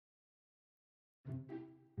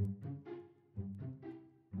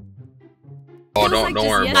don't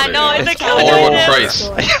worry about it. I know, it's a Don't worry about the price.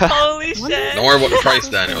 Holy shit. Don't worry about the price,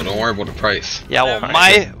 Daniel. Don't worry about the price. Yeah, well,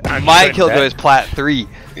 my killjoy is plat 3.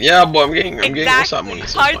 Yeah, but I'm getting what's that money,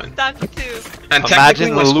 so it's fine. And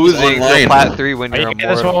imagine losing the plat 3 when you're Are you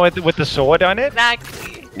getting this one with the sword on it?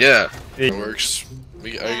 Exactly. Yeah. It works. Are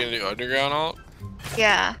you gonna do underground ult?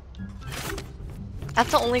 Yeah.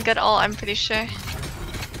 That's the only good ult, I'm pretty sure.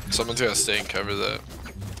 Someone's gotta stay and cover that.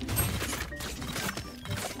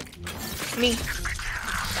 Me.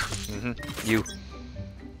 You.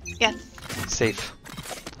 Yes. Safe.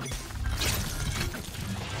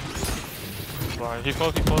 He's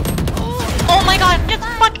close, he's close. Oh my god, it's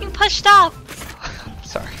fucking pushed up!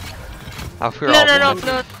 Sorry. No.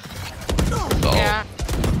 Yeah.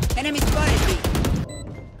 Enemy spotted.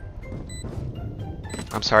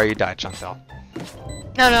 I'm sorry you died, Chantel.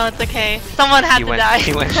 No, it's okay. Someone had to die.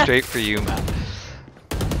 He went straight for you, man.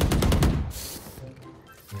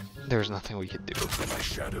 There's nothing we could do. In my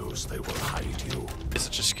shadows, they will hide you. Guess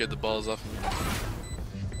it just scared the balls off of me.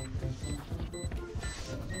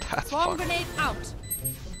 That's Bomb fucking... grenade out.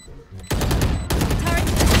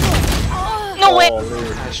 No way!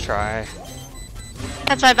 Nice try.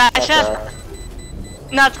 That's my bad. I should have.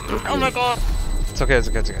 Not. Oh my god. It's okay, it's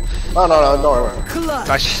okay, it's okay. No, don't worry.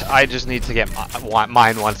 I just need to get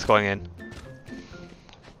mine once going in.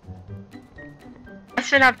 I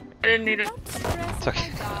should have. I didn't need it. It's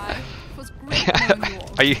okay.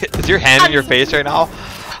 Are you? Is your hand in your face right now?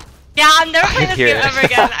 Yeah, I'm never playing this hear game it. ever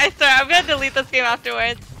again. I swear, I'm gonna delete this game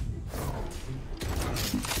afterwards.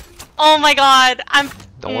 Oh my god, I'm.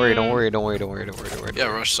 Don't worry. Yeah,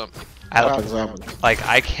 rush something.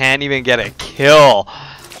 I can't even get a kill.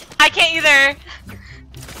 I can't either.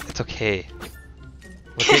 It's okay.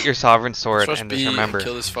 Look at your sovereign sword Rush and B just remember,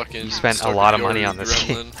 kill this fucking you spent a lot of money on this gremlin.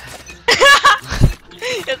 game.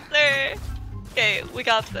 Yes, sir. Okay, we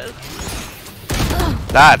got this.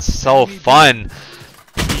 That's so fun.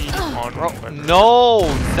 Bro, no.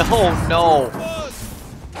 Just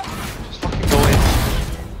fucking go in.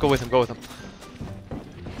 Go with him.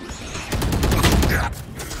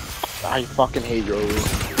 I fucking hate Yoru.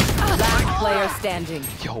 Last player standing.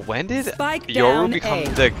 Yo, when did Spike Yoru down become A.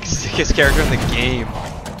 the sickest character in the game?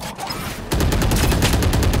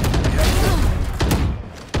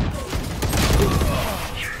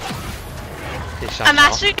 I'm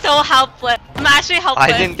actually so helpless.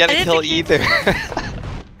 I didn't get a kill either.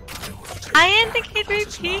 I didn't think he'd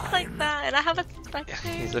repeat like that, and I have a Spectre.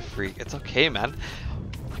 He's a freak. It's okay, man.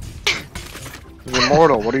 He's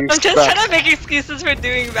immortal. What do you I'm expect? just trying to make excuses for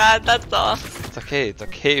doing bad, that's all. It's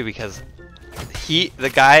okay because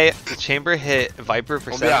the chamber hit Viper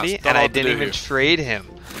for 70 and I didn't even trade him.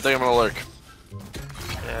 I think I'm gonna lurk.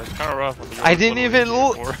 Yeah, it's kind of rough. I didn't even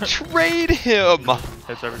trade him.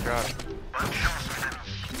 Hits every shot.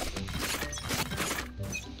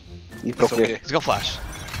 It's okay. He's gonna flash.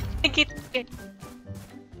 Thank you.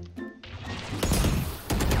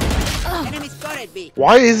 Enemy spotted B.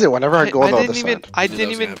 Why is it whenever I go on the other side? I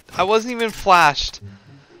wasn't even flashed.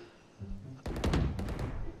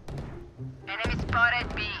 Enemy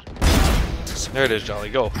spotted B. There it is, Jolly.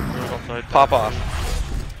 Go. Pop off.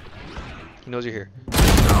 He knows you're here.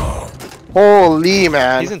 Holy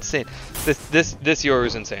man. He's insane. This Yoru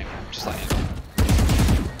is insane. Just like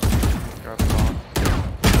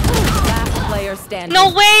Last player standing. No,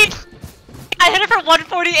 wait! I hit it for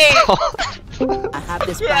 148! I have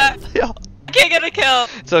this Yeah. Yeah. I can't get a kill.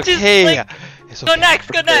 It's okay. Just, like, It's Go okay.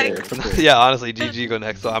 next, go next! Yeah, honestly, GG, go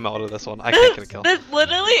next. So I'm out of this one. I can't get a kill. This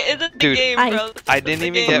literally isn't the Dude, game, bro. This I isn't didn't the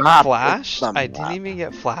even game. get flashed. I didn't even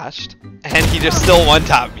get flashed. And he just still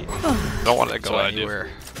one-tapped me. Don't want to go what I do.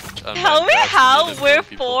 anywhere. Tell me how we're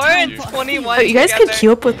 4 and 21 Oh, you guys could together.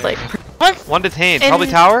 queue up with like. One detained. In- Probably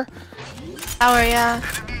tower? Tower, yeah.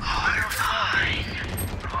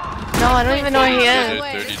 No, I don't even know where he is.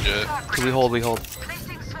 30 jet. We hold.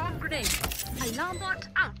 Placing swarm grenade. Alarm bot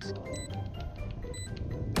out.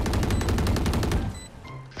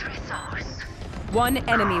 One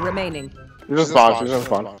enemy remaining. She's just fun. She's just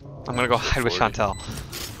fun. I'm gonna go hide with Chantel.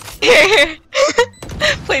 Here.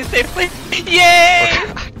 Play safe, please. Yay!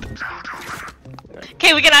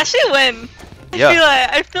 Okay, we can actually win.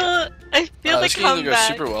 I feel the This can either go comeback.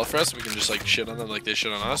 super well for us, we can just like shit on them like they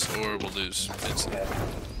shit on us, or we'll lose instantly.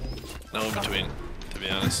 No in between, to be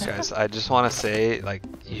honest. Guys, I just want to say, like,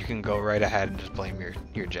 you can go right ahead and just blame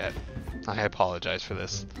your jet. I apologize for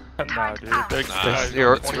this. Nah, dude.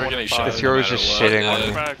 We're getting shut This down Yoru's no just matter what, shitting yeah. on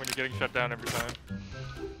me. Back when you're getting shut down every time.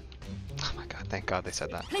 Oh my god, thank god they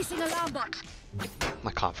said that. Placing alarm bot.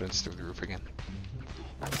 My confidence through the roof again.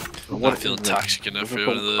 I'm not feeling toxic enough for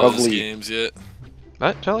one of those Ugly. games yet.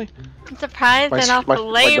 What, Jolly? I'm surprised My they're not gun.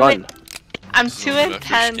 playing with. I'm This is too only my first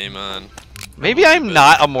intense. game on. Maybe I'm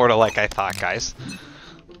not immortal like I thought, guys.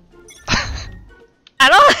 I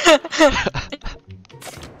don't.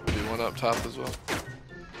 Do one up top as well.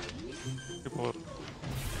 People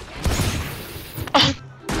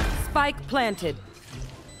Spike planted.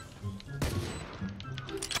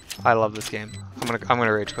 I love this game. I'm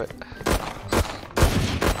gonna rage quit.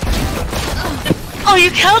 Oh,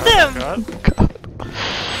 you killed him! God.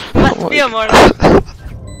 Must be immortal.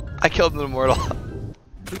 I killed an immortal.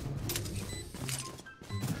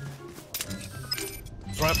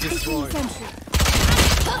 Trap destroyed.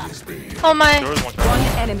 Oh my. There was one One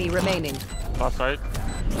guy. enemy remaining. Last sight.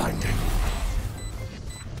 Blinding.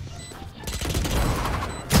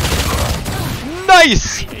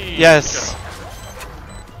 Nice! Yes!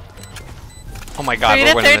 Oh my god, 3 we're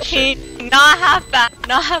to winning this shit. 13. Not half bad.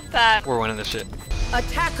 Not half bad. We're winning this shit.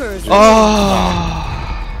 Attackers. Oh!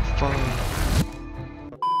 Fuck.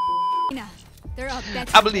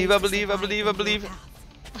 I believe, I believe, I believe, I believe.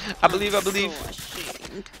 I believe, I believe.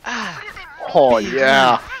 Oh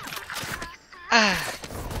yeah.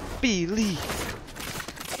 Believe.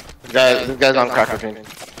 This guy's on crack routine.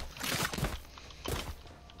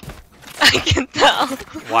 I can tell.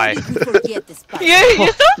 Why? Forget this fight. You're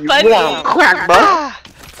so funny. You on crack, bro?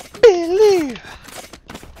 Believe.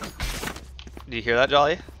 Do you hear that,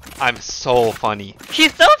 Jolly? I'm so funny.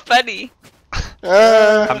 He's so funny.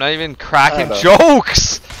 I'm not even cracking I know.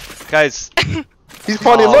 jokes! Guys, He's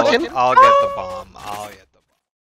funny looking. I'll get the bomb.